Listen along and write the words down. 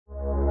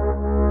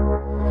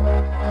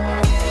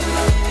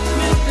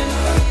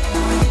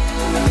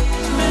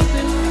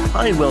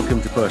Hi and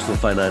welcome to Personal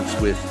Finance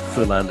with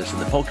Phil Anderson,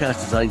 the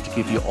podcast designed to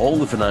give you all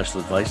the financial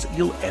advice that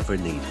you'll ever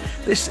need.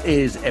 This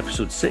is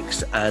episode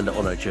 6, and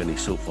on our journey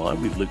so far,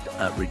 we've looked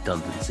at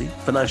redundancy,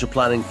 financial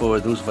planning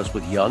for those of us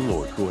with young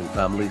or growing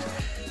families,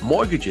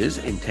 mortgages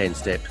in 10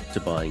 steps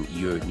to buying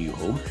your new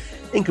home,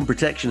 income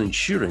protection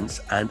insurance,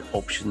 and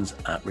options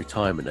at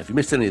retirement. Now, if you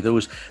missed any of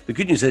those, the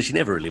good news is you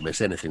never really miss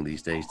anything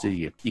these days, do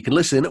you? You can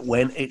listen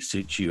when it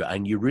suits you,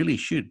 and you really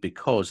should,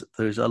 because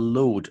there's a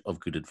load of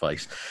good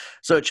advice.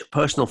 Search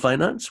Personal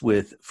Finance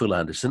with Phil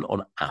Anderson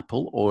on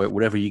Apple or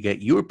wherever you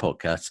get your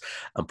podcasts,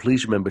 and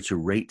please remember to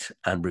rate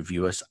and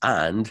review us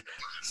and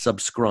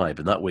subscribe,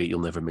 and that way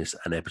you'll never miss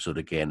an episode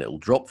again. It'll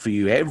drop for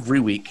you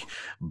every week,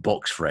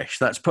 box fresh.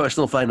 That's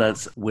Personal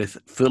Finance with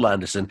Phil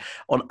Anderson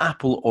on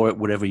Apple or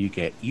wherever you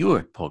get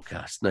your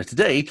podcast. Now,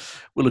 today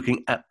we're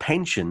looking at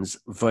pensions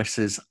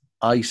versus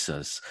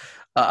ISAs.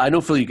 I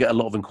know, Phil, you get a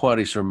lot of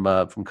inquiries from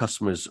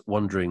customers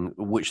wondering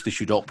which they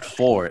should opt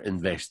for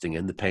investing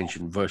in, the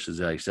pension versus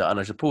the ISA. And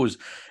I suppose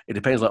it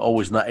depends, like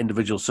always, on that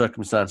individual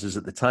circumstances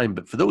at the time.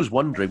 But for those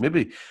wondering,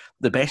 maybe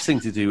the best thing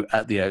to do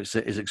at the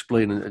outset is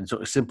explain in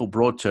sort of simple,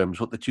 broad terms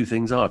what the two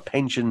things are,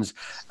 pensions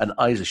and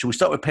ISA. Shall we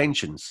start with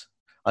pensions?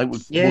 I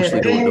would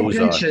mostly know what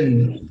those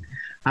are.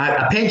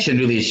 A pension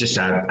really is just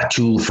a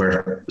tool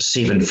for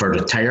saving for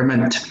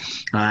retirement.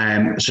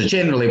 So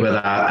generally with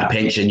a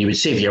pension, you would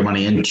save your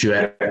money into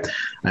it.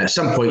 At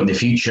some point in the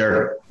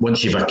future,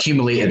 once you've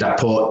accumulated a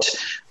pot,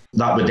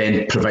 that would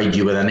then provide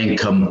you with an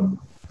income,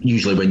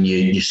 usually when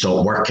you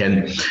stop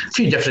working. A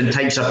few different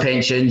types of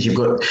pensions. You've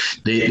got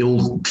the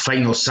old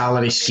final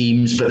salary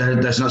schemes, but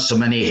there's not so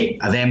many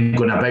of them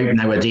going about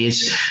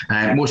nowadays.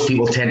 Most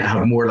people tend to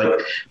have more like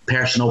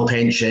personal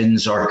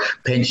pensions or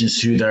pensions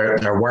through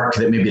their work,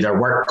 that maybe their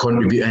work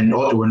contributing,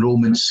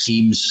 auto-enrollment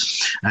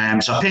schemes.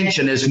 So a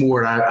pension is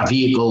more a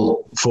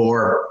vehicle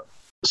for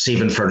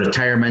saving for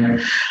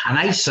retirement.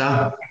 An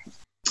ISA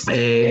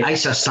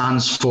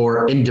stands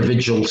for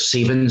Individual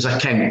Savings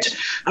Account.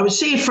 I would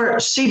say for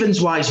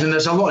savings-wise,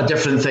 there's a lot of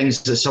different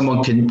things that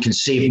someone can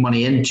save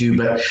money into,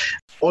 but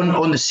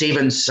on the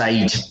savings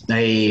side,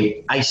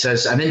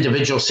 ISAs, an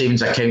individual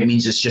savings account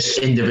means it's just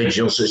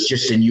individual, so it's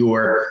just in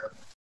your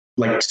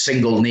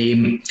single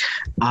name.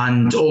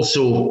 And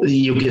also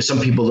you'll get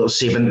some people that will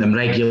save in them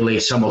regularly,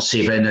 some will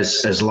save in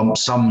as lump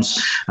sums.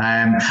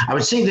 I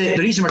would say that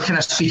the reason we're kind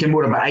of speaking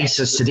more about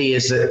ISAs today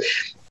is that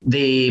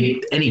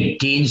any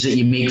gains that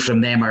you make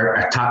from them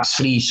are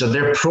tax-free, so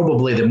they're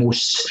probably the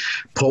most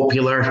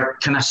popular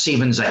kind of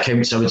savings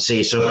accounts, I would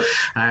say. So,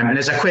 and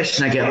there's a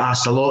question I get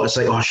asked a lot. It's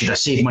like, should I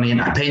save money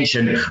into a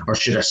pension or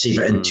should I save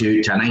it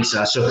into an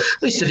ISA? So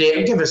at least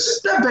today, give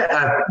us a bit.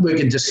 We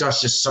can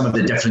discuss just some of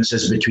the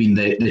differences between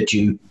the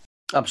two.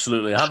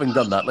 Absolutely. Having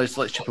done that, let's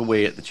chip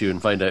away at the two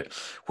and find out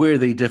where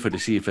they differ to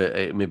see if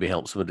it maybe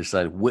helps them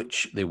decide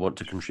which they want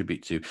to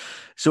contribute to.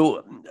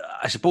 So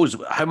I suppose,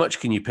 how much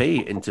can you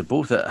pay into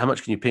both? How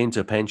much can you pay into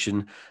a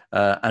pension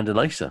and an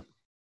ISA?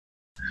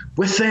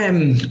 With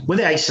the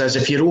ISAs,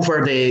 if you're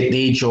over the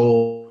age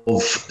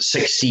of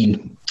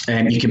 16,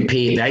 you can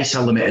pay. The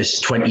ISA limit is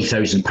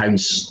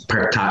 £20,000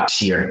 per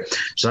tax year,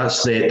 so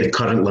that's the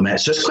current limit.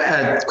 So it's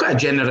quite a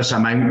generous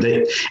amount.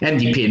 That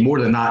MD paying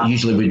more than that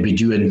usually would be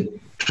doing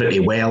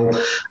pretty well.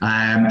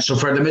 So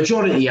for the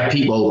majority of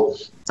people,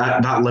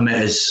 that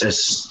limit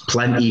is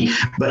plenty.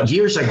 But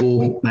years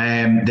ago,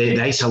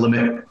 the ISA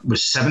limit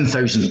was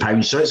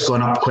 £7,000, so it's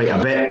gone up quite a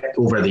bit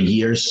over the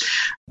years.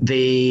 So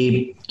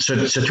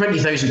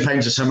 £20,000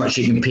 is how much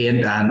you can pay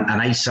in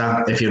an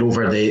ISA if you're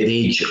over the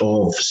age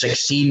of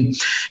 16.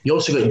 You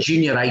also got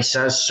junior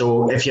ISAs,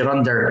 so if you're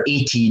under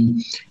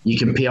 18, you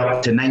can pay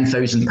up to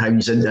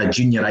 £9,000 into a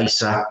junior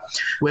ISA.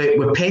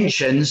 With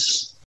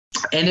pensions,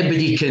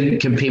 anybody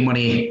can pay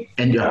money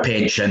into a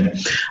pension.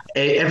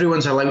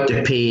 Everyone's allowed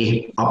to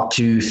pay up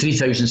to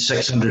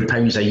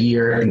 £3,600 a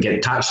year and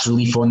get tax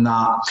relief on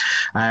that.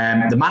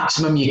 The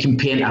maximum you can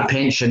pay into a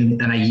pension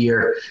in a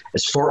year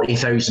is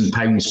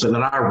 £40,000, but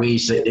there are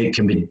ways that it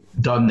can be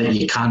done that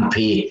you can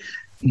pay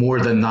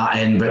more than that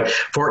in, but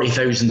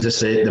 40,000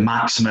 is the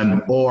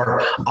maximum,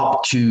 or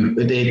up to,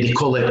 they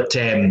call it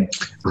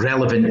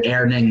relevant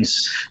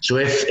earnings. So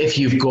if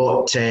you've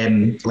got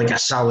like a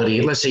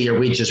salary, let's say your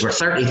wages were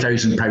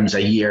 £30,000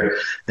 a year,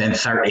 then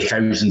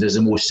 30,000 is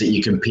the most that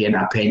you can pay in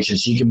a pension.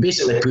 So you can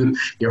basically put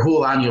your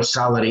whole annual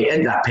salary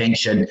into a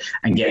pension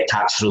and get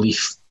tax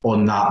relief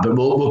on that, but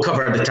we'll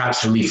cover the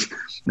tax relief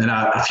in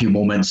a few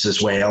moments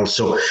as well.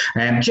 So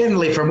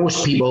generally for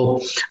most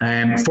people,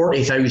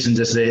 40,000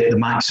 is the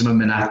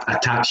maximum in a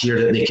tax year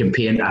that they can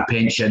pay into a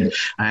pension,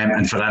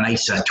 and for an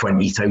ISA,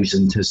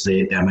 20,000 is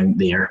the amount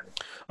there.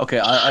 Okay,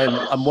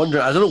 I'm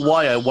wondering. I don't know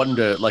why I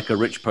wonder like a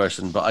rich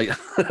person, but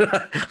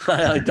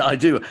I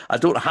do. I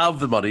don't have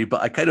the money, but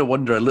I kind of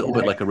wonder a little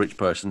bit like a rich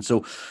person.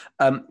 So,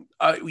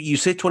 you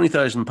say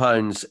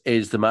 £20,000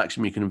 is the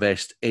maximum you can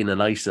invest in an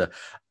ISA.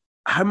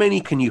 How many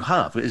can you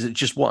have? Is it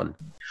just one?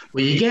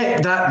 Well, you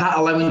get that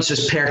allowance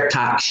is per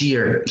tax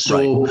year.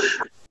 So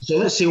So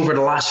let's say over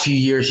the last few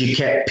years you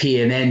kept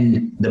paying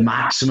in the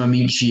maximum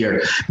each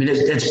year. I mean,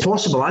 it's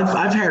possible.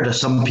 I've heard of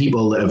some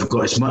people that have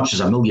got as much as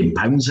 £1 million in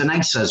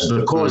ISAs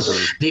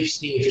because they've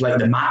saved like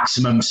the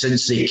maximum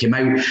since they came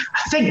out.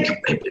 I think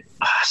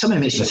something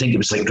makes me think it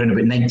was like around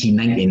about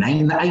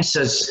 1999 that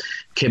ISAs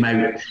came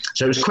out.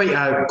 So it was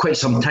quite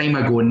some time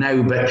ago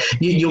now. But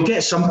you'll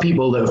get some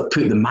people that have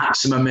put the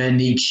maximum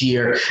in each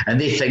year, and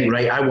they think,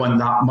 right, I want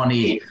that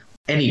money.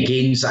 Any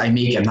gains that I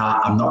make in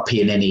that, I'm not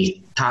paying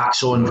any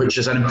tax on, which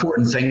is an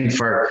important thing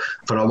for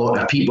a lot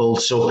of people.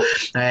 So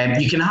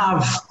you can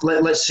have,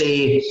 let's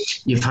say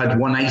you've had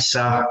one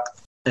ISA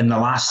in the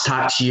last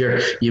tax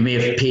year, you may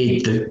have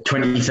paid the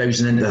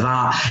 20,000 into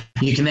that.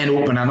 You can then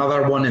open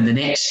another one in the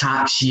next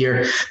tax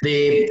year.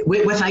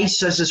 With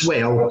ISAs as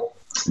well,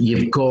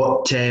 you've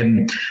got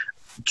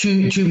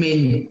two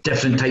main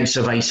different types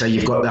of ISA.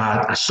 You've got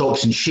a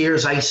stocks and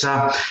shares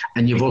ISA,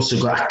 and you've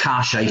also got a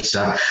cash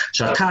ISA.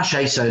 So a cash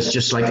ISA is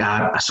just like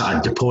a sort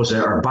of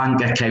deposit or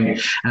bank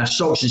account, and a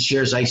stocks and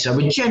shares ISA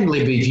would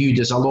generally be viewed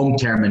as a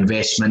long-term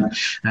investment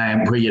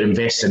where you're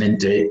investing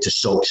into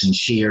stocks and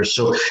shares.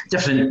 So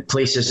different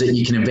places that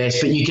you can invest,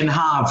 but you can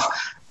have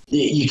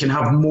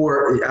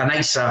more an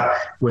ISA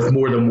with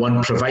more than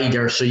one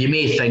provider. So you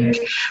may think,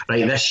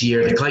 right, this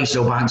year the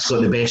Clydesdale Bank's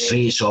got the best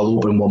rate, so I'll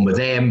open one with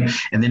them.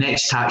 And the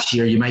next tax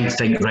year, you might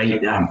think,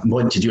 right, I'm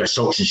wanting to do a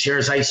stocks and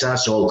shares ISA,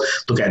 so I'll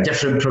look at a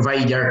different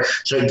provider.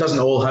 So it doesn't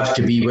all have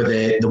to be with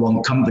the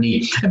one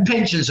company. And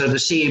pensions are the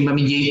same. I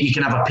mean, you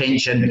can have a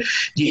pension.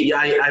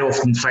 I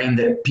often find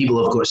that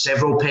people have got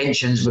several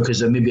pensions because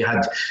they maybe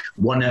had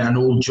one in an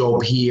old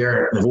job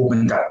here, they've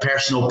opened a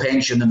personal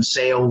pension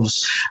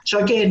themselves. So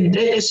again,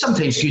 it's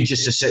sometimes good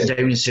just to sit down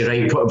and say,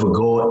 right, what have we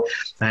got?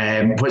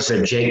 What's the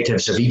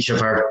objectives of each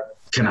of our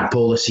kind of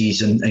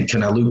policies, and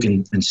kind of look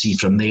and see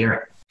from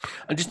there.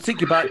 And just to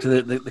take you back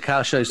to the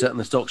cash ISA and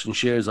the stocks and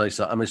shares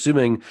ISA, I'm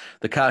assuming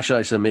the cash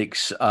ISA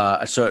makes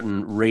a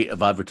certain rate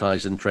of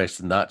advertised interest,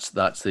 and that's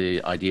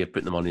the idea of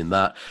putting the money in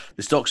that.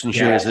 The stocks and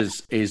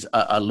shares is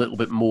a little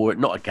bit more,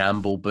 not a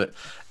gamble, but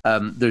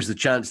there's the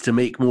chance to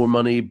make more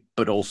money,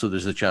 but also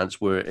there's a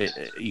chance where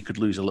you could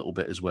lose a little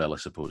bit as well, I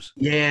suppose.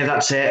 Yeah,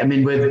 that's it. I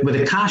mean, with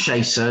the cash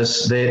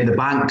ISAs, the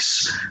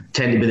banks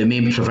tend to be the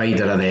main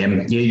provider of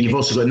them. You've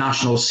also got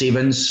National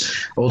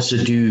Savings,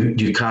 also do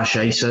cash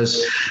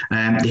ISAs.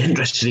 The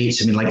interest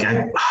rates, I mean, like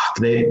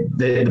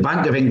the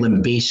Bank of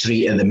England base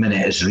rate at the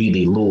minute is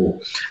really low.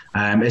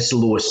 It's the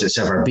lowest it's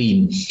ever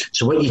been.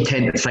 So what you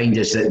tend to find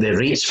is that the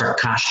rates for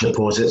cash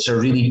deposits are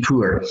really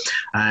poor.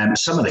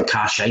 Some of the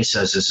cash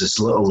ISAs is as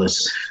little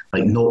as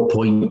like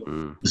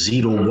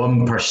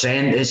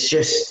 0.01%. It's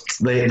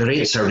just the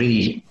rates are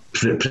really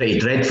pretty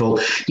dreadful.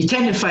 You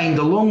tend to find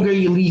the longer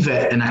you leave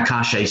it in a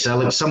cash ISA,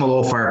 like some will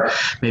offer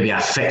maybe a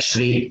fixed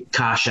rate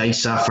cash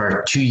ISA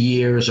for 2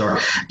 years, or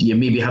you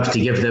maybe have to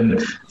give them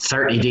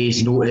 30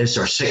 days notice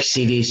or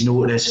 60 days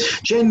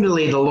notice.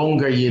 Generally, the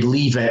longer you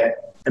leave it,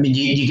 I mean,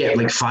 you get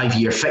like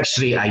 5-year fixed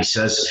rate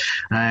ISAs,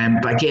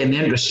 but again, the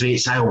interest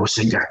rates I always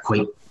think are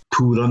quite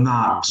poor on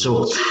that.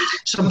 So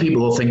some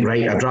people will think,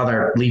 right, I'd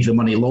rather leave the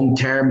money long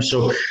term,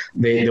 so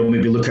they'll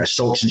maybe look at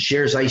stocks and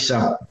shares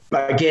ISA.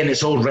 But again,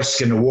 it's all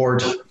risk and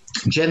reward.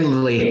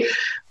 Generally, I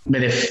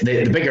mean, if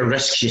the bigger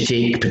risks you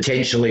take,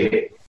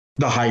 potentially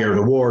the higher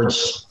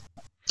rewards.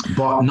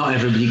 But not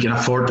everybody can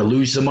afford to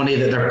lose the money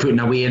that they're putting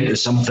away into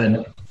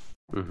something.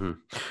 Mm-hmm.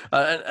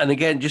 And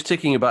again, just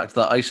taking you back to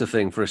that ISA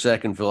thing for a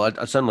second, Phil,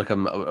 I sound like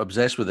I'm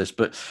obsessed with this,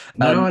 but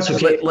no, it's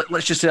okay.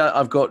 Let's just say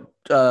I've got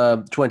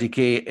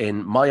 20k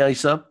in my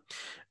ISA.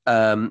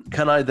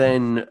 Can I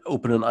then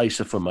open an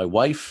ISA for my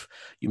wife?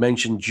 You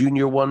mentioned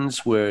junior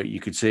ones where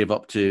you could save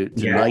up to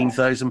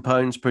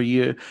 £9,000 per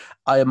year.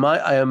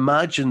 I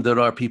imagine there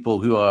are people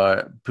who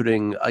are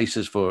putting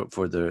ISAs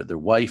for their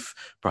wife,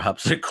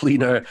 perhaps their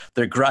cleaner,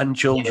 their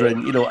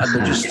grandchildren, and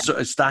they're just sort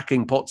of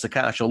stacking pots of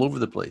cash all over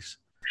the place.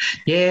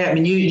 Yeah, I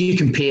mean, you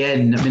can pay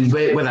in. I mean,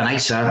 with an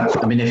ISA,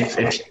 I mean, if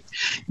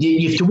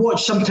you have to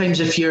watch sometimes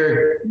if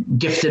you're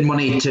gifting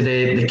money to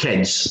the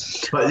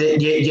kids. But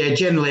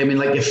generally, I mean,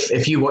 like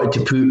if you wanted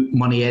to put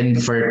money in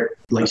for,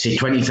 like, say,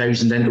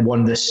 20,000 into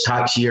one this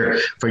tax year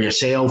for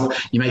yourself,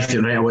 you might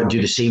think, right, I want to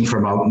do the same for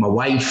my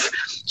wife.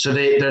 So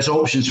there's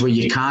options where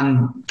you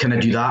can kind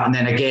of do that. And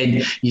then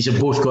again,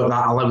 you've both got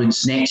that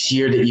allowance next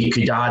year that you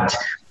could add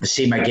the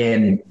same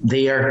again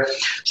there.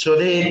 So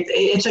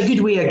it's a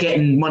good way of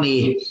getting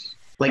money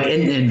like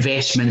into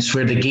investments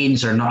where the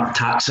gains are not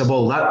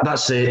taxable.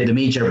 That's the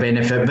major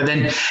benefit. But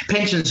then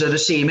pensions are the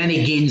same.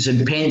 Any gains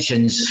in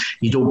pensions,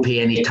 you don't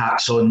pay any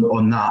tax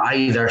on that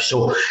either.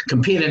 So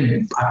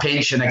comparing a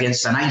pension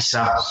against an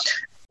ISA,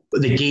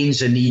 the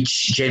gains in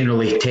each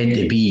generally tend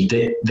to be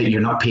that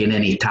you're not paying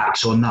any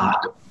tax on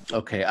that.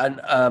 Okay. And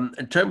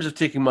in terms of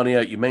taking money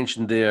out, you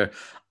mentioned there,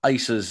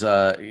 ISAs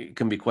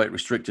can be quite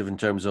restrictive in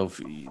terms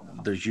of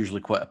there's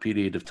usually quite a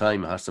period of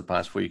time has to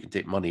pass before you can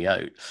take money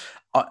out.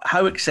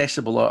 How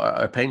accessible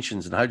are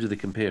pensions and how do they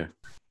compare?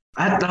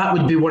 That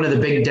would be one of the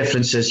big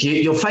differences.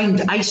 You'll find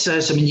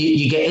ISAs, I mean,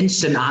 you get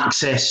instant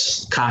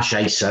access cash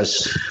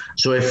ISAs.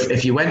 So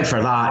if you went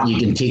for that, you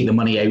can take the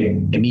money out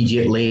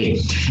immediately.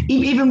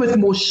 Even with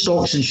most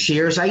stocks and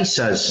shares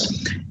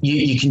ISAs,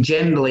 you can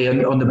generally,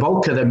 on the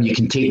bulk of them, you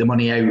can take the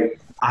money out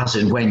as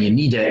and when you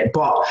need it.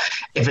 But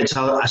if it's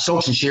a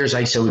stocks and shares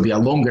ISA, would be a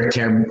longer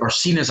term, or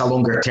seen as a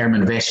longer term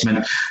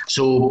investment.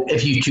 So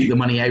if you took the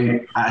money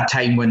out at a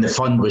time when the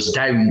fund was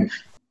down,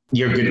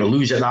 you're going to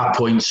lose at that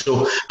point.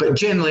 So, but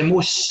generally,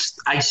 most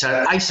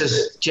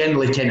ISAs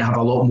generally tend to have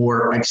a lot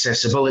more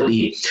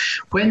accessibility.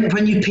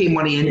 When you pay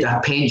money into a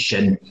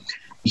pension,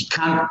 you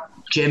can't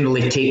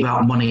generally take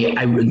that money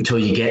out until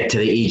you get to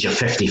the age of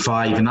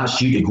 55, and that's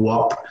due to go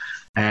up.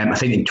 I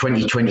think in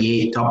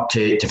 2028 up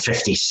to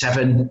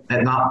 57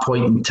 at that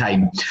point in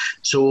time.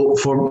 So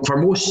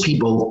for most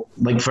people,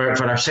 like for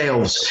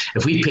ourselves,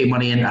 if we pay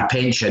money into a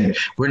pension,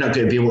 we're not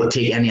going to be able to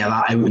take any of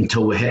that out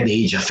until we hit the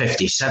age of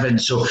 57.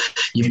 So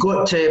you've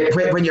got to,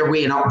 when you're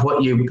weighing up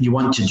what you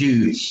want to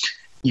do,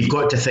 you've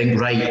got to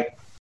think, right,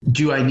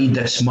 do I need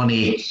this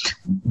money?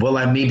 Will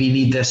I maybe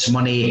need this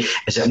money?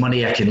 Is it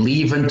money I can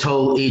leave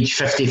until age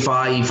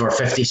 55 or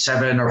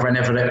 57 or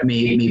whenever it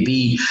may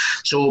be?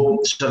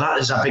 So that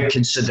is a big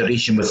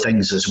consideration with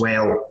things as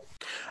well.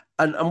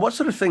 And what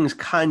sort of things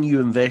can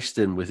you invest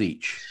in with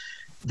each?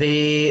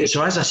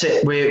 So as I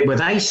said, with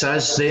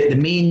ISAs, the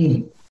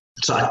main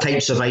sort of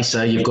types of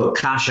ISA, you've got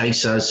cash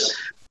ISAs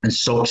and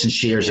stocks and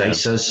shares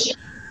ISAs.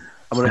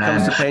 And when it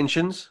comes to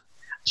pensions?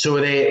 So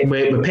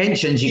with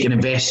pensions, you can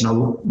invest in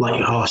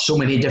so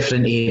many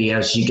different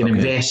areas. You can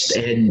invest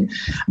in,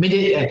 I mean,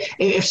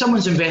 if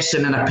someone's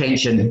investing in a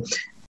pension,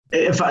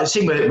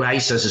 same with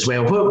ISAs as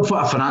well, what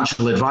a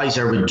financial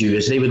advisor would do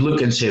is they would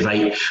look and say,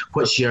 right,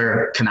 what's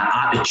your kind of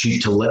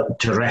attitude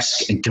to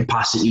risk and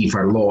capacity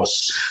for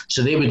loss?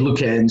 So they would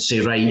look at it and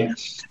say, right,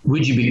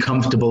 would you be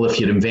comfortable if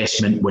your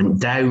investment went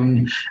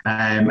down?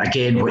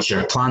 Again, what's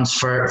your plans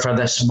for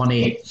this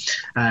money?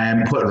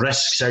 What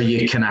risks are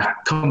you kind of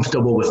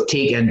comfortable with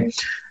taking?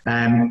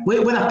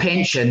 With a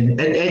pension,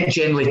 it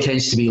generally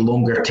tends to be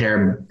longer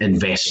term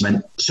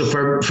investment. So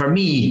for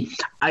me,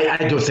 I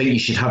don't think you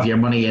should have your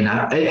money in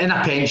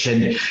a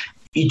pension.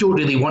 You don't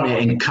really want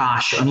it in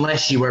cash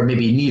unless you were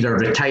maybe near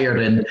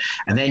retiring,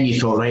 and then you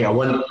thought, right, I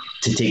want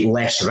to take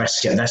less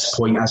risk at this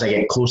point as I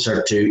get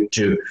closer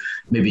to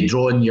maybe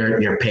drawing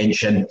your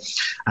pension.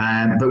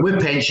 But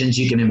with pensions,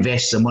 you can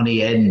invest the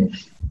money in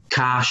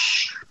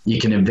cash. You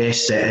can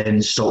invest it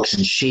in stocks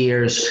and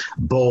shares,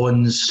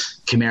 bonds,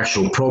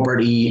 commercial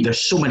property.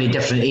 There's so many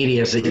different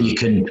areas that you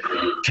can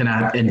kind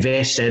of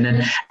invest in.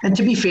 And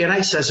to be fair,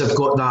 ISAs have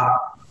got that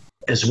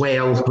as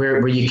well,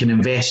 where you can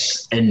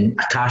invest in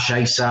a cash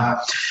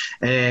ISA.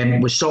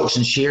 With stocks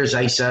and shares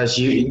ISAs,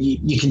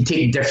 you can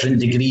take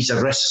different degrees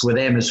of risk with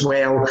them as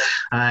well.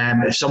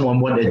 If someone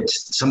wanted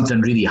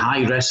something really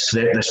high risk,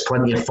 there's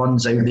plenty of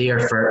funds out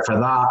there for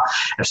that.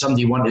 If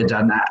somebody wanted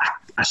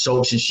a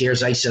stocks and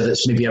shares ISA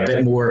that's maybe a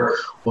bit more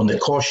on the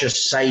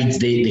cautious side,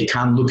 they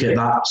can look at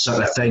that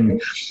sort of thing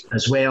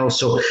as well.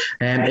 So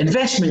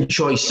investment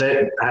choice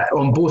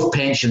on both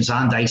pensions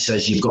and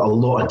ISAs, you've got a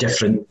lot of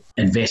different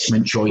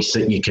investment choice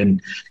that you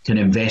can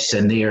invest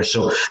in there.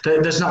 So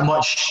there's not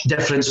much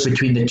difference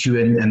between the two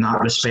in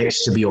that respect,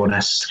 to be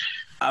honest.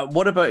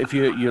 What about if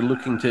you're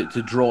looking to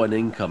draw an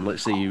income?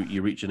 Let's say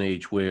you reach an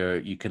age where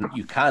you can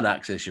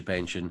access your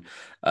pension,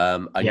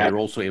 and you're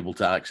also able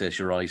to access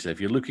your ISA.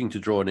 If you're looking to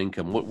draw an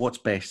income, what's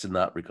best in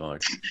that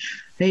regard?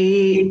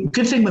 The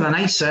good thing with an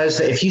ISA is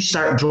that if you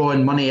start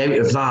drawing money out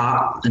of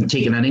that and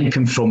taking an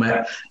income from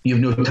it, you've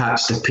no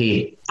tax to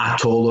pay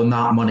at all on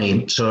that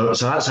money. So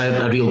that's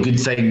a real good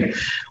thing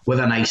with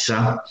an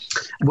ISA.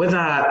 With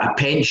a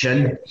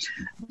pension,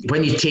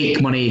 when you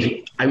take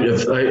money out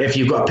of, if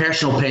you've got a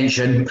personal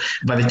pension,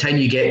 by the time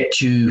you get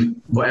to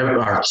whatever,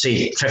 or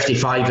say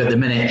 55 at the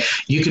minute,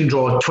 you can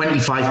draw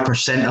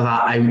 25% of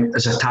that out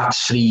as a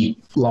tax-free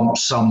lump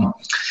sum.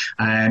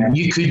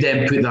 You could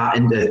then put that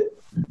into,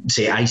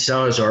 say,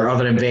 ISAs or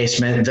other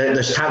investment.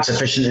 There's tax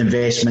efficient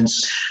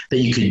investments that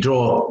you could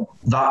draw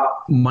that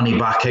money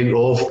back out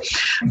of.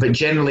 But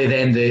generally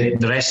then the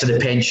rest of the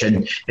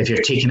pension, if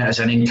you're taking it as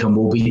an income,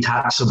 will be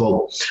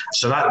taxable.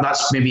 So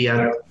that's maybe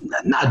a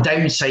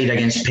downside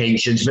against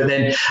pensions. But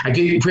then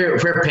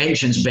where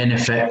pensions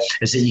benefit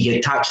is that you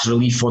get tax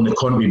relief on the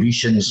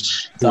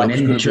contributions going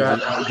into it.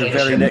 The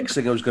very next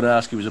thing I was going to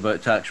ask you was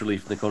about tax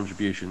relief and the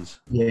contributions.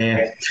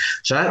 Yeah.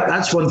 So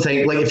that's one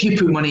thing. Like if you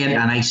put money into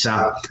an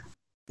ISA,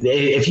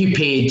 if you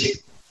paid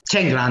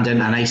 10 grand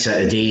in an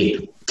ISA a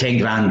day, 10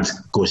 grand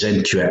goes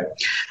into it.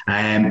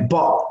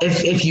 But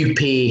if you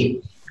pay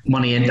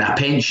money into a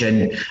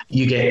pension,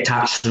 you get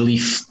tax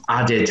relief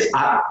added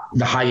at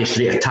the highest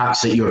rate of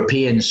tax that you're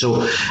paying.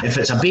 So if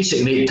it's a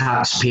basic rate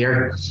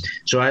taxpayer,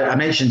 so I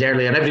mentioned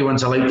earlier,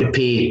 everyone's allowed to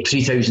pay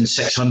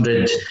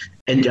 $3,600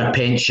 into a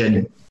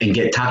pension and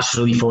get tax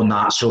relief on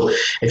that. So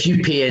if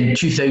you pay in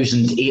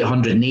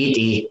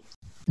 $2,880,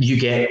 you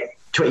get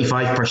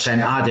 25%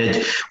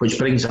 added, which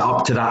brings it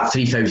up to that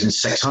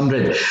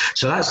 3,600.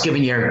 So that's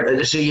giving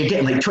so you're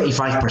getting like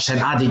 25%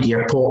 added to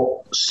your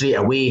pot straight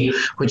away,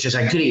 which is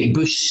a great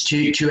boost to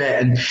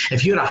it. And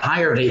if you're a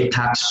higher rate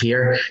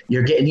taxpayer,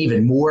 you're getting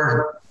even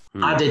more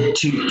added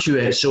to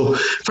it. So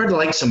for the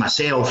likes of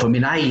myself, I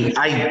mean,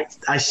 I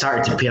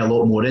started to pay a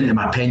lot more into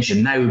my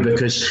pension now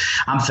because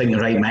I'm thinking,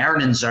 right, my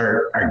earnings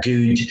are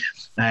good.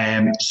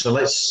 So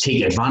let's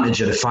take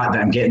advantage of the fact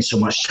that I'm getting so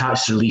much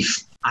tax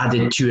relief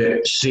added to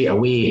it straight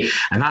away.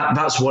 And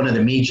that's one of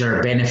the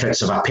major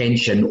benefits of a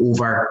pension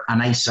over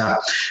an ISA.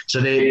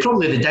 So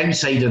probably the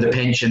downside of the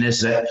pension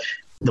is that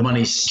the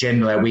money's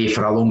generally away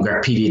for a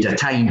longer period of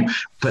time,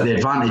 but the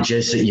advantage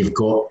is that you've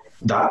got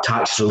that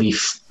tax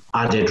relief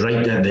added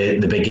right at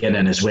the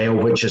beginning as well,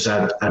 which is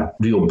a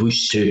real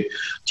boost to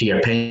your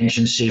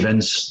pension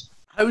savings.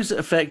 How is it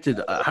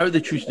affected? How are they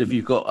treated if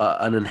you've got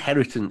an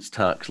inheritance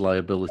tax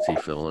liability,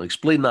 Phil?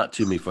 Explain that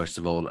to me first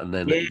of all, and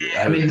then.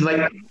 Yeah, I mean,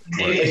 like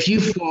if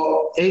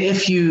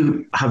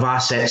you have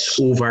assets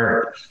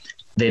over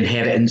the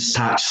inheritance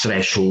tax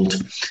threshold,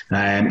 so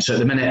at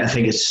the minute I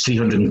think it's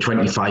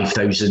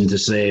 325,000.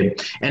 Is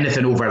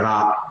anything over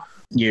that,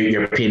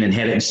 you're paying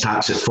inheritance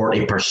tax at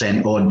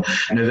 40% on.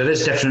 Now there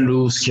is different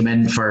rules come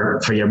in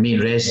for your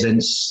main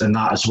residence and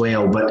that as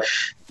well, but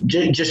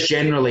just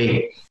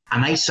generally,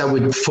 an ISA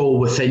would fall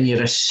within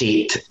your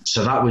estate,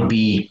 so that would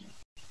be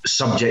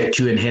subject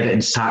to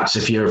inheritance tax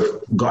if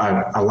you've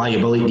got a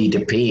liability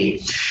to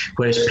pay,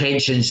 whereas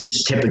pensions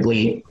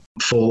typically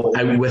fall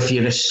out with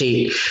your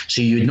estate.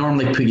 So you would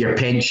normally put your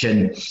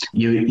pension,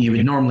 you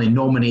would normally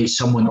nominate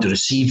someone to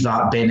receive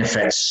that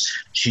benefits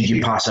should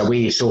you pass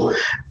away. So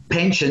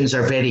pensions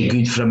are very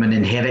good from an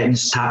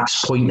inheritance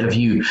tax point of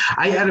view.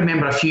 I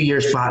remember a few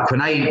years back when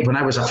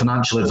I was a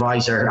financial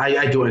advisor,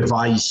 I don't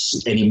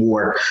advise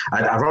anymore.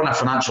 I run a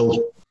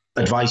financial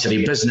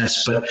advisory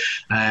business, but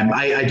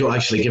I don't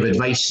actually give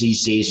advice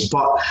these days.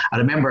 But I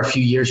remember a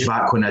few years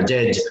back when I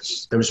did,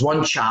 there was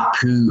one chap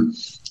who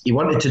he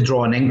wanted to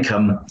draw an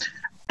income,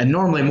 and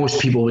normally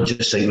most people would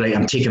just think, right,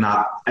 I'm taking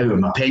that out of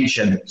my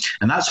pension,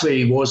 and that's where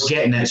he was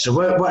getting it. So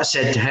what I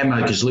said to him,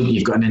 I goes, look,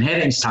 you've got an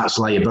inheritance tax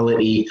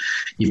liability,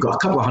 you've got a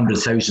couple of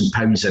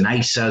 £100,000 in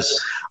ISAs.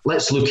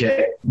 Let's look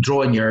at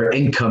drawing your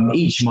income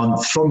each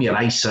month from your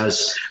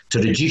ISAs to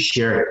reduce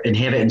your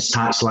inheritance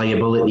tax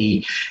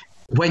liability.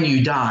 When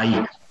you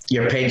die,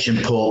 your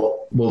pension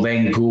pot will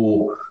then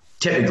go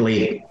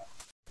typically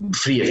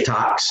free of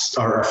tax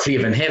or free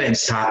of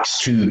inheritance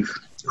tax to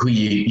who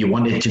you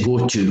wanted to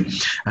go to.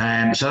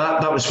 So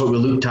that was what we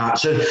looked at.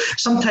 So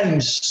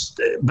sometimes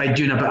by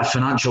doing a bit of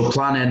financial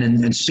planning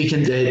and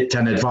speaking to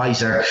an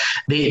advisor,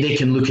 they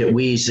can look at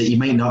ways that you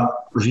might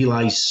not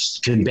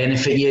realise can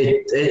benefit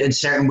you in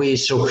certain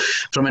ways. So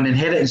from an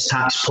inheritance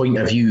tax point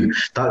of view,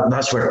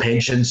 that's where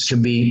pensions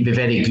can be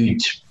very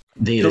good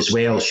there as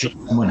well, should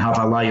someone have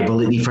a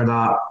liability for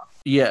that.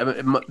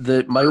 Yeah,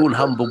 my own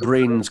humble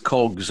brain's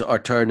cogs are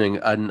turning,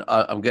 and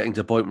I'm getting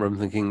to a point where I'm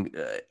thinking,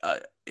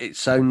 it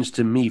sounds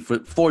to me,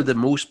 for the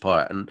most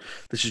part, and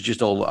this is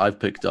just all that I've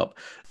picked up,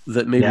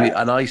 that maybe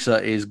an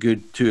ISA is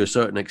good to a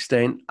certain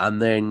extent,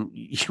 and then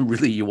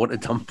you want to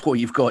dump what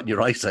you've got in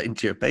your ISA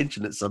into your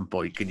pension at some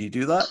point. Can you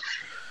do that?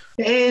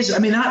 It is. I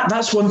mean,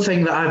 that's one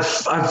thing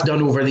that I've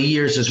done over the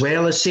years as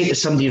well, is say to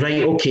somebody,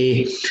 right,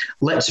 okay,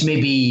 let's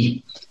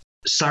maybe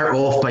start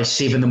off by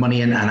saving the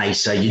money in an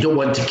ISA. You don't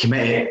want to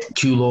commit it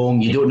too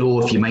long. You don't know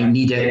if you might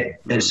need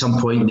it at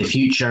some point in the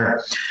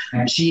future.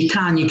 So you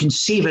can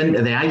save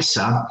into the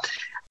ISA,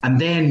 and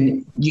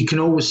then you can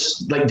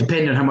always, like,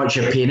 depending on how much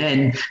you're paying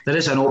in, there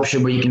is an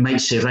option where you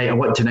might say, right, I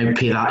want to now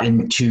pay that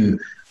into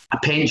a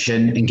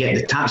pension and get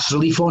the tax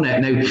relief on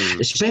it. Now,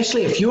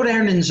 especially if your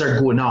earnings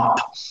are going up.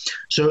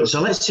 So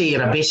let's say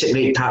you're a basic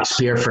rate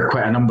taxpayer for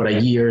quite a number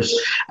of years,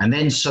 and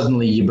then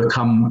suddenly you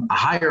become a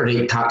higher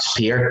rate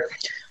taxpayer.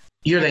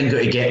 You're then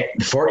going to get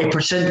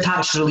 40%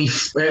 tax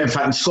relief. In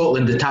fact, in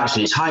Scotland, the tax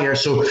rate's higher,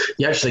 so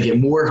you actually get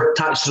more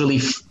tax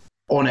relief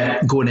on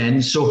it going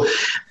in. So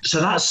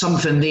that's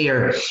something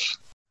there.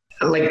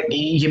 Like,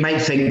 you might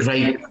think,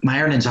 right, my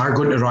earnings are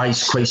going to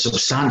rise quite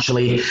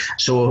substantially,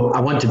 so I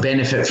want to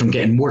benefit from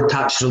getting more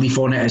tax relief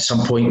on it at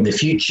some point in the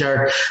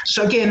future.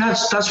 So again,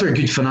 that's where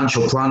good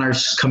financial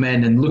planners come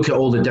in and look at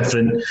all the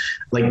different,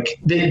 like,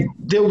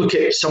 they'll look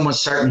at someone's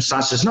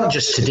circumstances, not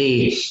just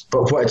today,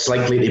 but what it's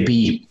likely to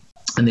be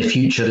in the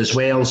future as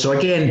well. So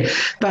again,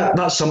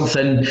 that's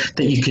something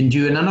that you can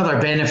do. And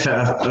another benefit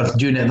of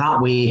doing it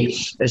that way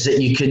is that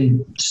you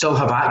can still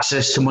have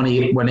access to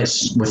money when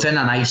it's within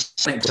an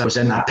ISA. Whereas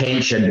in a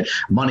pension,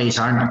 monies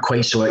aren't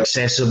quite so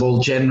accessible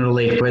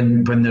generally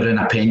when they're in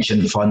a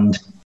pension fund.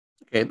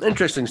 Okay,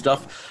 interesting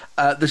stuff.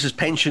 This is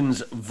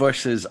pensions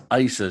versus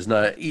ISAs.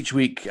 Now, each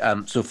week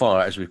so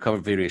far, as we've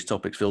covered various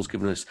topics, Phil's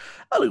given us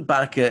a look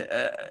back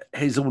at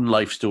his own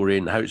life story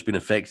and how it's been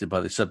affected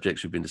by the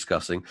subjects we've been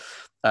discussing.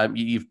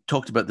 You've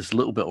talked about this a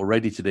little bit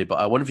already today, but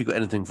I wonder if you've got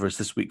anything for us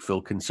this week,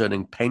 Phil,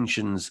 concerning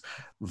pensions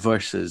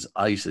versus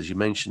ISAs. You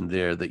mentioned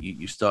there that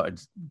you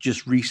started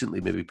just recently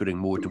maybe putting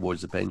more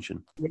towards the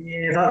pension.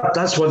 Yeah,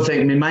 that's one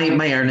thing. I mean,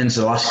 my earnings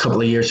the last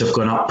couple of years have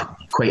gone up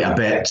quite a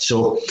bit.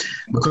 So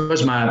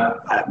because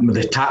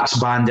the tax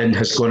banding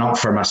has gone up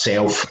for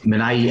myself, I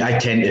mean, I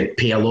tend to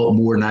pay a lot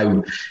more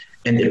now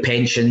into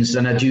pensions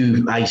than I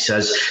do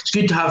ISAs. It's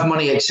good to have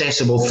money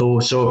accessible though,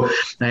 so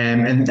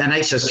and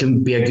ISAs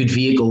can be a good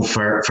vehicle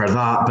for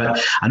that.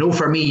 But I know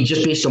for me,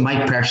 just based on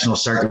my personal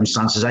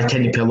circumstances, I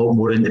tend to pay a lot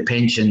more into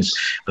pensions,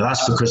 but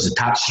that's because the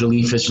tax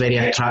relief is very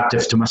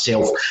attractive to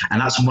myself,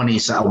 and that's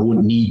monies that I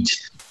won't need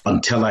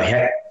until I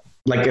hit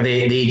like the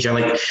age of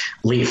like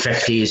late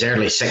 50s,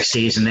 early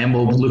 60s, and then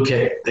we'll look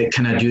at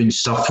kind of doing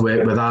stuff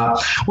with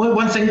that.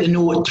 One thing to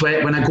note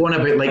when I go on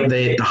about like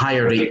the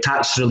higher rate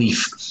tax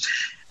relief,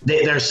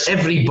 there's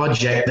every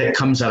budget that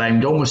comes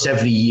around almost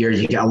every year.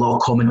 You get a lot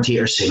of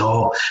commentators saying,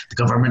 oh, the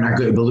government are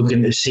going to be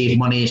looking to save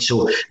money,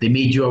 so they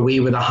may do away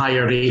with a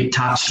higher rate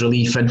tax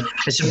relief. And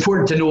it's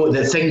important to note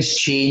that things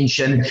change.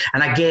 And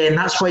again,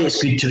 that's why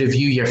it's good to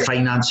review your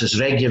finances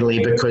regularly,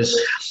 because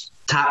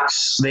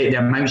the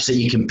amounts that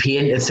you can pay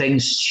into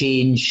things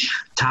change,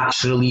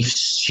 tax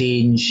reliefs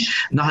change.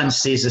 Nothing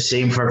stays the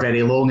same for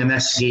very long in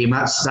this game.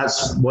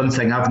 That's one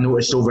thing I've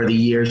noticed over the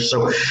years.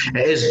 So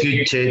it is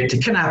good to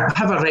kind of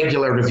have a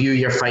regular review of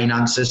your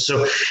finances.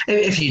 So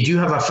if you do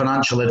have a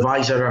financial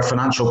advisor or a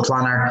financial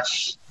planner,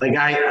 like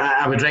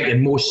I would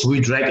recommend, most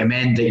would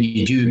recommend that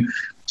you do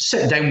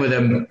sit down with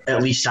them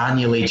at least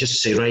annually,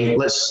 just say, right,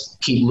 let's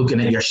keep looking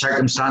at your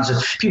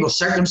circumstances. People's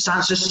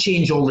circumstances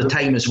change all the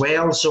time as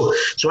well. So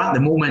at the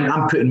moment,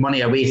 I'm putting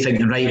money away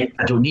thinking, right,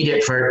 I don't need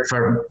it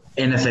for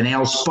anything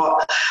else.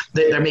 But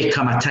there may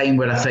come a time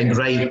where I think,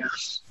 right,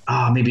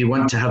 maybe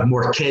want to have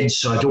more kids,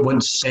 so I don't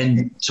want to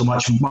spend so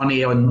much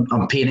money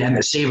on paying it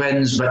into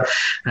savings. But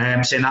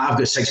saying that, I've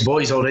got 6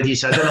 boys already,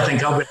 so I don't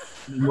think I'll be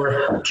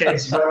more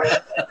kids.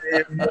 But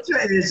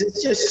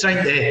it's just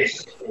trying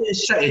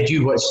to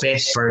do what's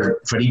best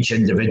for each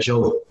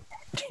individual.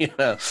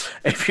 Yeah,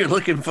 if you're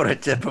looking for a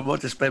tip on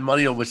what to spend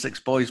money on with 6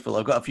 boys, Phil,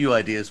 I've got a few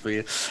ideas for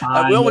you.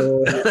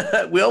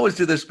 We always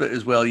do this bit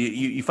as well.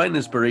 You find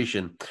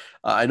inspiration,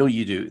 I know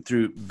you do,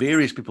 through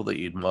various people that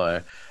you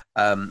admire.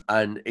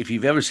 And if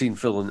you've ever seen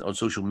Phil on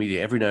social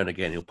media, every now and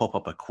again he'll pop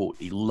up a quote.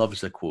 He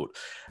loves a quote.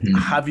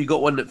 Have you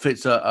got one that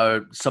fits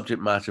our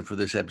subject matter for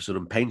this episode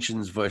on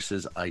pensions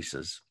versus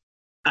ISAs?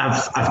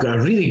 I've got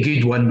a really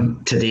good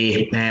one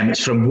today.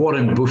 It's from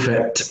Warren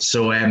Buffett.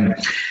 So it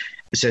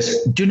says,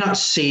 "Do not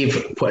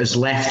save what is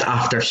left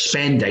after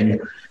spending,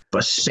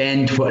 but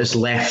spend what is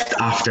left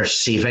after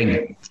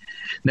saving."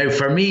 Now,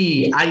 for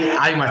me,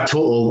 I'm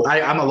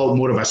a lot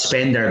more of a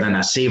spender than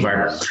a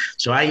saver.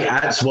 So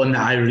that's one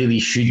that I really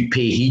should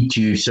pay heed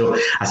to. So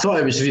I thought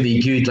it was really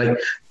good. Like,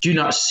 do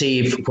not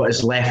save what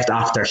is left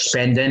after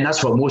spending.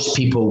 That's what most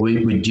people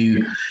would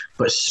do.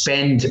 But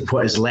spend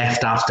what is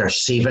left after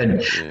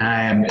saving.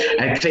 I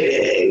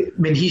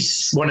mean,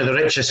 he's one of the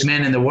richest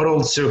men in the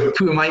world, so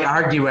who might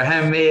argue with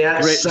him?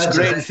 That's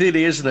great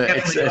theory, isn't it?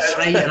 It's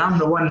right, and I'm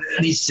the one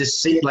that needs to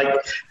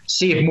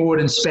save more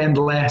and spend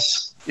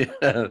less.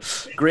 Yeah,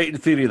 great in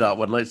theory, that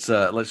one. Let's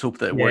hope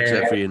that it works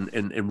out for you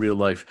in real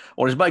life.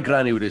 Or as my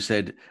granny would have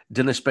said,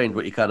 "Dinna spend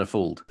what you can't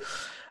afford."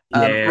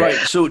 Right,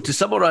 so to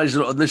summarise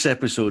on this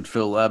episode,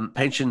 Phil,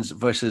 pensions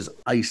versus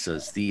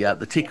ISAs, the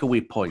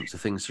takeaway points, the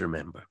things to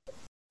remember.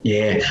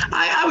 Yeah,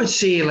 I would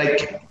say,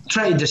 like,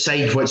 try to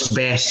decide what's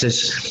best.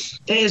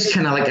 It is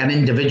kind of like an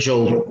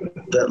individual,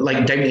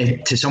 like down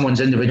to someone's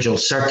individual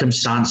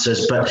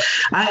circumstances. But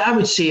I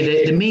would say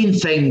that the main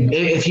thing,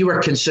 if you were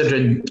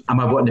considering, am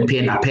I wanting to pay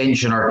into a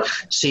pension or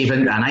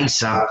saving an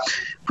ISA,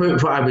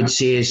 what I would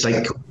say is,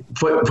 like,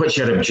 what's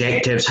your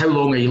objectives? How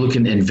long are you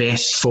looking to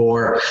invest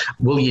for?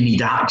 Will you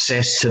need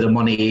access to the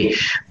money?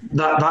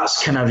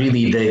 That's kind of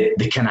really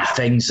the kind of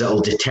things that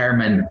will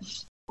determine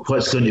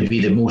what's going to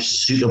be the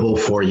most suitable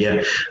for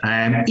you.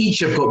 Each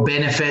have got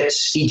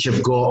benefits, each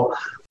have got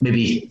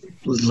maybe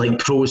like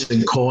pros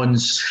and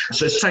cons.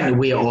 So it's trying to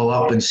weigh it all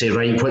up and say,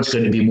 right, what's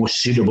going to be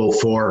most suitable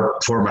for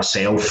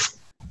myself.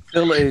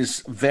 Phil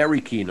is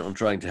very keen on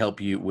trying to help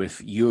you with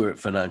your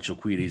financial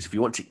queries. If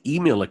you want to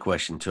email a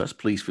question to us,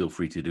 please feel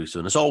free to do so.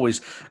 And as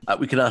always,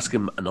 we can ask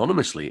him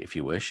anonymously if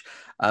you wish.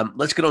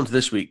 Let's get on to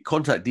this week.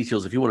 Contact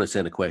details if you want to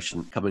send a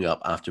question coming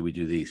up after we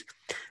do these.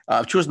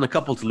 I've chosen a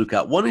couple to look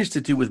at. One is to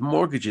do with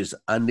mortgages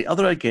and the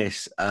other, I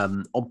guess,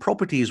 on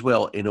property as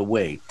well, in a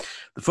way.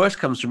 The first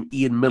comes from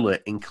Ian Miller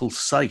in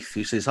Kilsyth,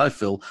 who says, "Hi,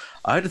 Phil.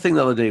 I heard a thing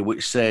the other day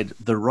which said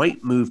the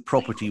Rightmove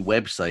property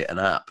website and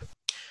app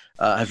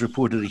has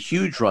reported a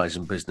huge rise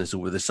in business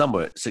over the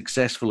summer,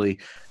 successfully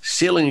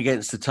sailing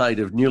against the tide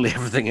of nearly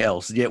everything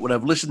else. And yet when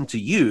I've listened to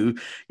you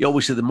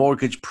always say the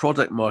mortgage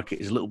product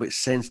market is a little bit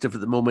sensitive at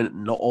the moment.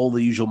 Not all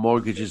the usual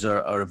mortgages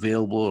are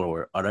available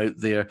or are out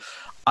there.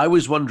 I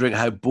was wondering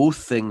how both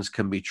things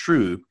can be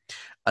true.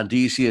 And do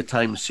you see a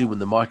time soon when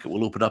the market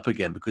will open up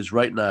again? Because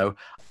right now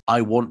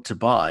I want to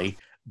buy,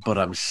 but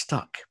I'm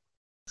stuck."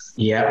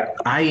 Yeah,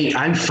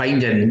 I'm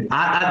finding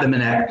at the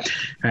minute,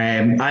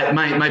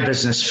 my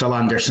business, Phil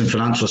Anderson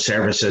Financial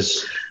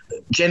Services,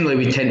 generally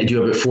we tend to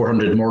do about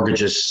 400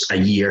 mortgages a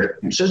year.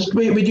 So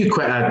we do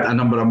quite a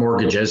number of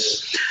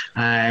mortgages.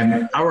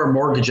 Our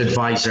mortgage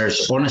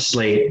advisors,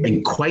 honestly,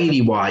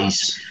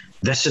 inquiry-wise,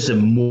 this is the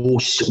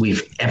most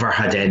we've ever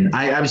had in.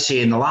 I would say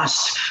in the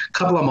last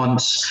couple of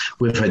months,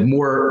 we've had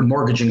more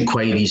mortgage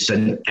inquiries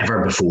than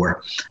ever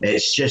before.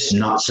 It's just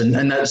nuts.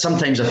 And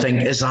sometimes I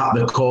think, is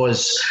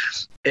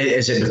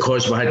it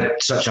because we had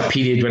such a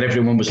period where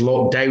everyone was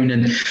locked down,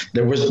 and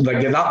there was,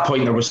 like, at that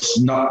point,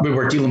 we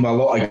were dealing with a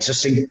lot of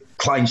existing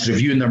clients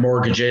reviewing their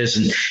mortgages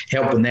and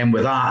helping them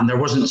with that, and there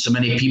wasn't so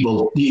many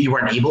people, you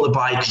weren't able to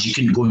buy because you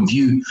couldn't go and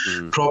view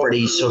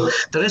properties. So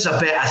there is a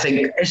bit, I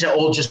think, is it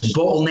all just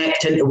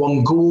bottlenecked into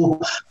one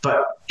go?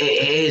 But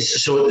it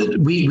is. So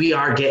we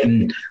are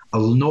getting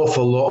an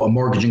awful lot of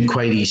mortgage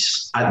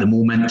inquiries at the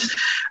moment.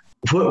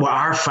 What we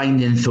are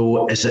finding,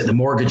 though, is that the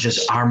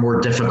mortgages are more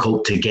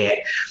difficult to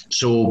get.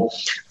 So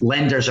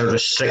lenders are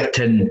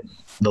restricting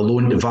the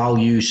loan to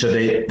value. So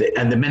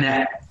at the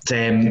minute,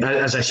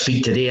 as I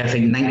speak today, I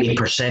think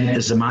 90%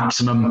 is the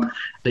maximum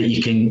that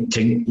you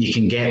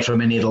can get from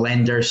any of the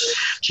lenders.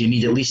 So you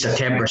need at least a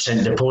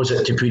 10%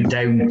 deposit to put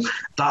down.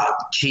 That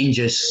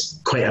changes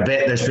quite a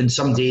bit. There's been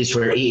some days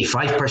where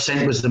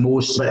 85% was the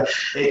most, but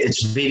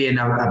it's varying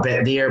a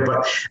bit there.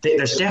 But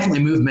there's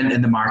definitely movement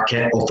in the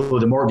market, although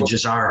the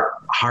mortgages are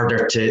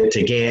harder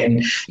to get.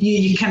 And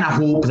you kind of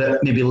hope that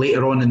maybe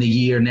later on in the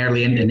year and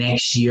early into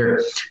next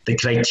year, the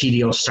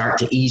criteria will start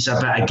to ease a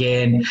bit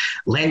again.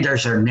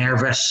 Lenders are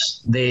nervous.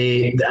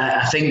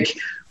 I think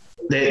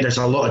there's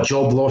a lot of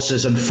job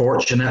losses,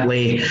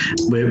 unfortunately,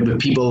 with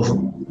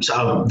people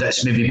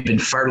that's maybe been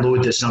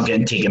furloughed, that's not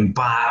getting taken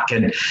back,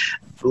 and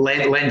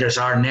lenders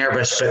are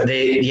nervous. But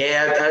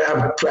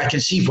I can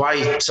see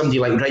why somebody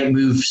like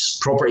Rightmove's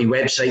property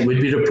website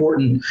would be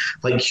reporting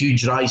like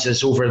huge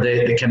rises over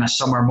the kind of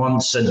summer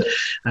months and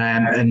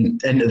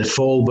into the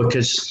fall,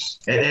 because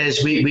it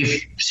is.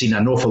 We've seen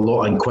an awful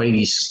lot of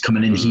inquiries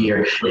coming in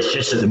here. It's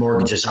just that the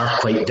mortgages are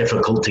quite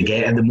difficult to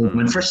get at the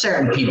moment for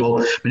certain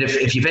people. I mean,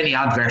 if you've any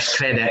adverse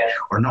credit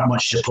or not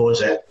much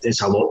deposit,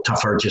 it's a lot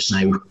tougher just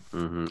now.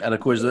 Mm-hmm. And of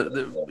course,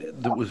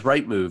 with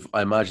Rightmove,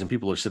 I imagine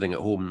people are sitting at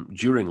home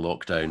during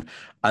lockdown,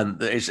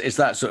 and it's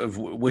that sort of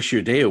wish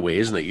your day away,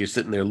 isn't it? You're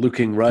sitting there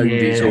looking round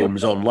these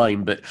homes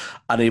online, but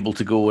unable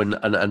to go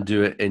and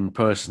do it in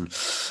person.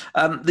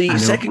 The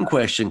second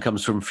question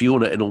comes from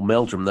Fiona in Old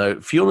Meldrum. Now,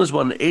 Fiona's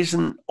one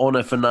isn't on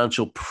a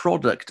financial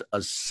product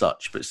as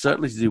such, but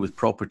certainly to do with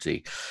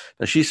property.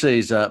 Now, she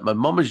says, my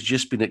mum has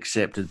just been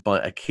accepted by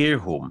a care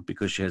home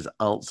because she has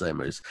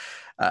Alzheimer's.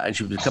 And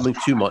she was becoming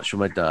too much for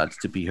my dad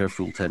to be her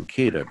full-time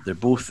carer. They're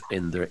both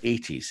in their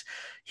 80s.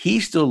 He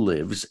still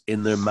lives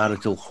in their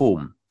marital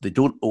home. They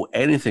don't owe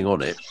anything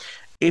on it.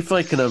 If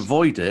I can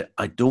avoid it,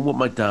 I don't want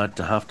my dad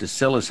to have to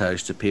sell his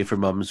house to pay for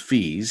mum's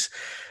fees,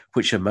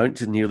 which amount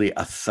to nearly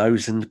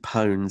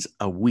 £1,000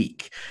 a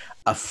week.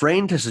 A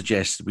friend has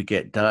suggested we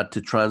get dad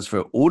to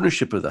transfer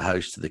ownership of the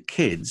house to the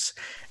kids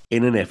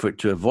in an effort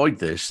to avoid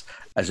this,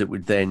 as it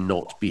would then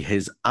not be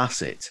his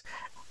asset.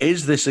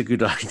 Is this a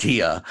good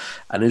idea?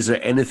 And is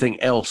there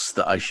anything else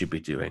that I should be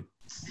doing?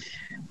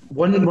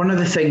 One of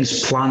the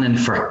things planning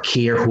for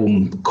care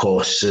home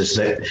costs is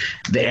that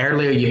the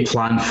earlier you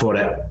plan for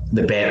it,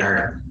 the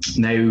better.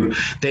 Now,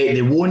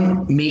 they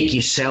won't make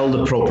you sell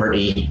the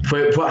property.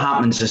 What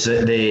happens is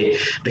that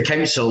the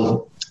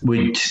council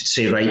would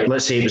say, right,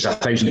 let's say it was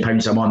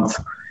 £1,000 a month.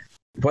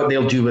 What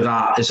they'll do with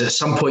that is at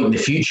some point in the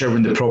future,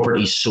 when the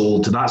property's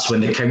sold, that's when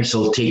the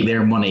council take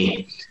their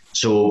money.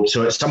 So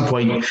at some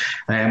point,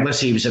 let's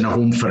say he was in a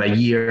home for a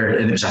year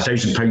and it was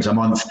 £1,000 a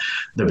month,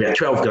 there'll be a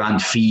 12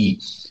 grand fee.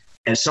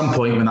 At some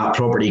point when that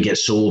property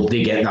gets sold,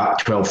 they get that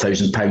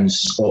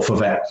 £12,000 off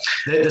of it.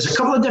 There's a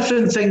couple of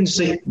different things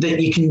that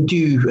you can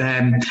do.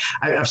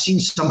 I've seen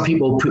some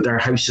people put their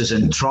houses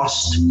in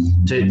trust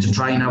to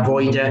try and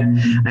avoid it.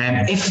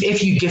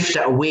 If you gift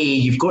it away,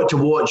 you've got to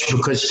watch,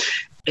 because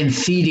in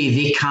theory,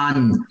 they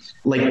can,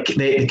 like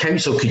the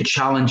council could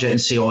challenge it and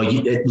say,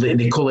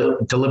 they call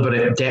it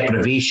deliberate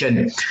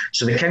deprivation.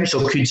 So the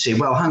council could say,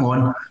 well, hang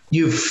on,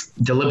 you've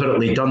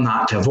deliberately done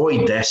that to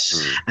avoid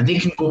this. And they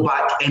can go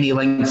back any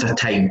length of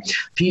time.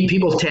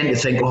 People tend to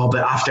think,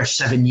 but after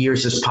 7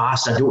 years has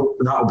passed,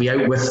 that'll be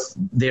out with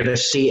their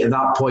estate at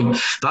that point.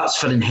 That's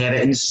for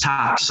inheritance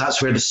tax.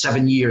 That's where the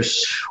 7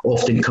 years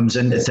often comes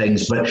into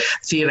things. But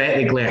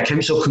theoretically, a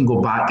council can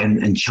go back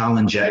and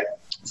challenge it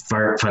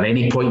for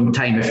any point in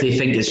time if they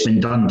think it's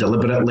been done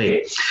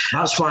deliberately.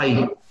 That's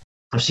why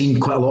I've seen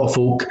quite a lot of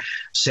folk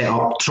set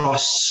up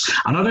trusts.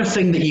 Another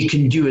thing that you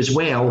can do as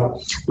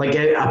well, like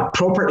a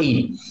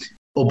property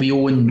will be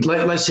owned,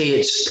 let's say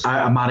it's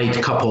a married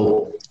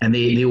couple and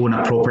they own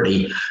a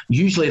property.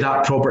 Usually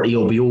that property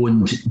will be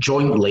owned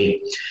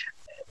jointly.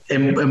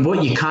 And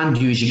what you can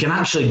do is you can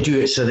actually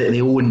do it so that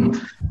they own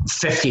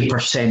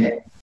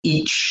 50%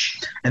 each,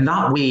 and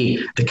that way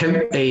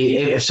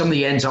if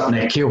somebody ends up in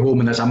a care home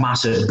and there's a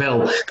massive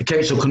bill, the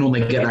council can only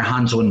get their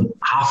hands on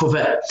half of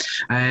it.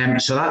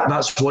 So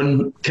that's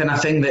one kind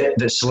of thing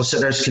that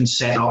solicitors can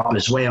set up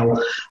as well.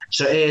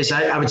 So it is,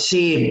 I would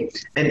say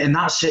in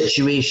that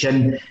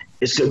situation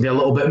it's going to be a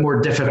little bit more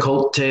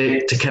difficult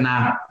to kind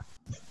of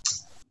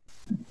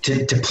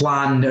to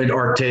plan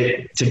or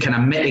to kind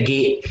of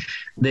mitigate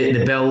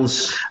the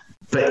bills,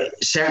 but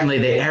certainly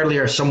the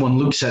earlier someone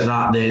looks at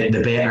that,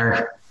 the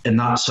better in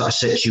that sort of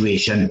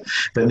situation.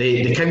 But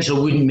the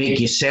council wouldn't make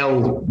you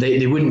sell,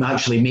 they wouldn't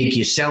actually make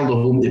you sell the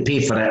home to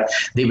pay for it.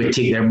 They would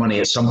take their money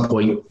at some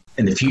point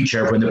in the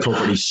future when the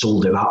property's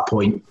sold at that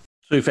point.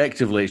 So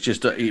effectively, it's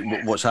just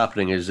what's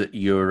happening is that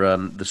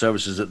the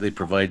services that they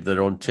provide,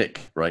 they're on tick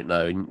right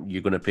now, and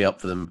you're going to pay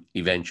up for them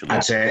eventually.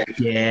 That's it.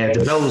 Yeah,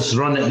 the bill's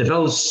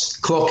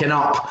clocking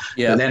up,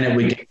 but then it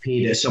would get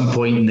paid at some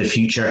point in the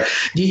future.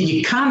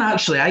 You can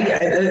actually.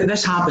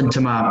 This happened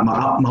to my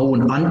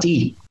own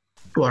auntie.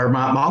 Or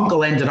my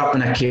uncle ended up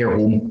in a care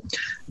home,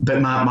 but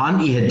my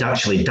auntie had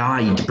actually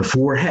died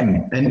before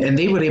him, and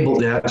they were able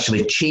to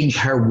actually change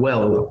her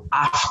will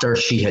after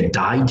she had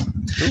died.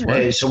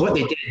 So what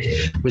they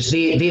did was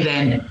they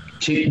then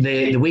took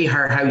the way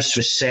her house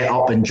was set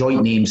up in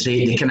joint names,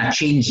 they kind of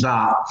changed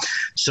that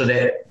so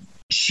that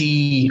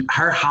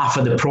her half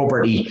of the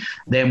property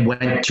then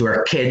went to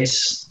her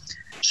kids.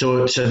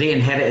 So they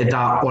inherited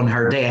that on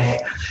her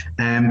death.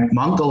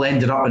 My uncle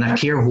ended up in a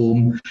care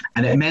home,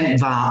 and it meant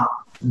that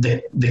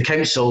the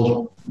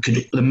council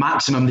the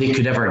maximum they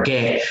could ever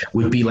get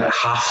would be like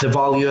half the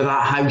value of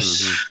that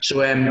house. Mm-hmm.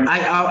 So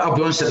I'll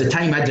be honest, at the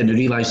time I didn't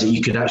realise that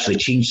you could actually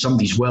change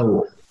somebody's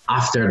will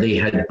after they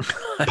had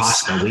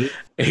passed away.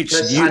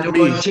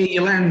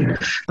 You learn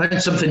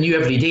something new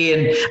every day,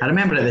 and I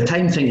remember at the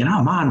time thinking,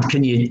 oh man,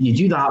 can you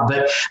do that?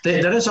 But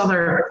there is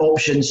other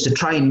options to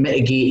try and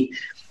mitigate,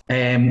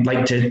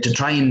 like to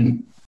try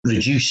and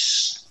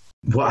reduce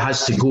what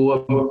has to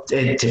go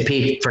to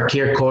pay for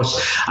care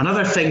costs.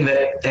 Another thing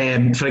that,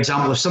 for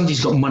example, if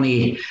somebody's got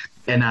money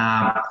in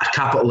a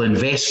capital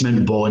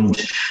investment bond,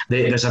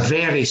 there's a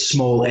very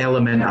small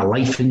element of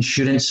life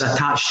insurance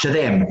attached to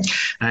them.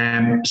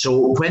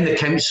 So when the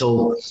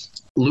council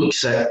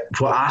looks at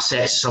what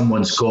assets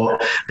someone's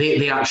got,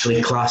 they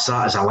actually class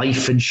that as a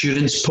life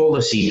insurance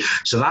policy.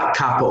 So that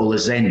capital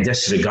is then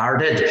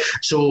disregarded.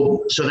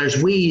 So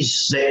there's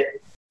ways that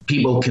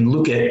people can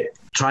look at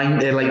trying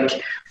to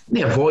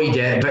they avoid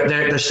it, but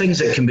there's things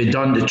that can be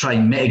done to try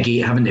and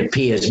mitigate having to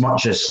pay as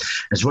much as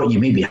what you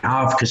maybe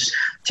have. Because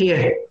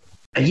a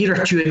year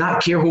or two in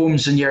that care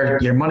homes and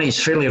your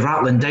money's fairly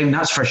rattling down,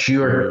 that's for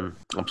sure.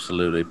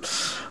 Absolutely.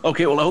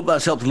 Okay, well, I hope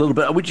that's helped a little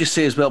bit. I would just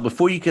say as well,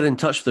 before you get in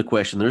touch with the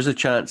question, there is a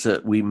chance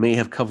that we may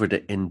have covered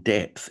it in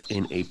depth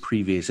in a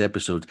previous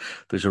episode.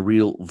 There's a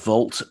real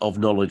vault of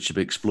knowledge to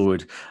be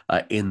explored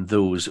in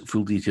those.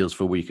 Full details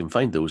for where you can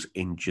find those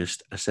in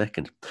just a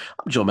second.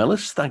 I'm John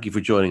Mellis. Thank you for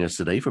joining us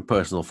today for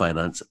Personal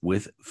Finance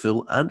with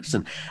Phil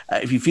Anderson.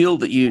 If you feel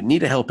that you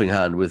need a helping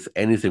hand with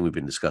anything we've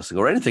been discussing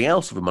or anything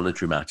else of a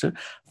monetary matter,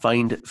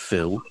 find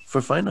Phil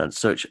for Finance.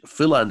 Search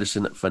Phil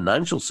Anderson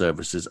Financial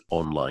Services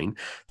online.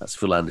 That's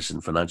Phil Anderson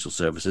Financial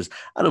Services,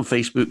 and on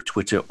Facebook,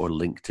 Twitter, or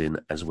LinkedIn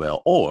as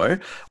well. Or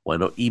why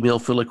not email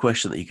Phil a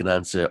question that you can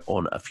answer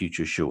on a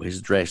future show? His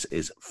address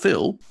is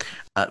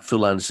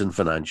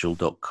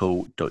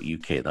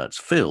phil@philandersonfinancial.co.uk. That's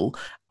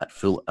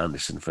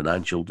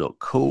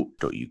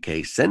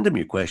phil@philandersonfinancial.co.uk. Send him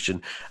your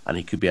question, and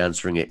he could be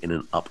answering it in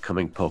an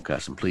upcoming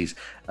podcast. And please,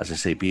 as I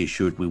say, be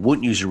assured we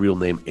won't use a real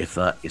name if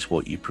that is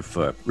what you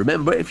prefer.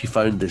 Remember, if you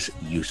found this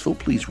useful,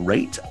 please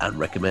rate and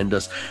recommend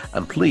us,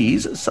 and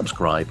please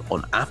subscribe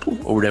on Apple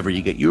or wherever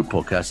you get your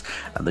podcasts,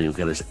 and then you'll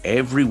get us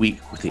every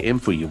week with the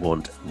info you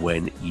want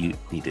when you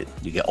need it.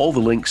 You get all the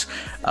links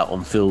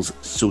on Phil's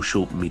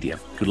social media.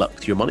 Good luck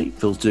with your money.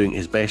 Phil's doing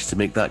his best to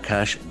make that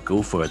cash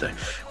go further.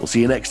 We'll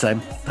see you next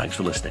time. Thanks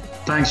for listening.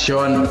 Thanks,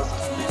 Sean.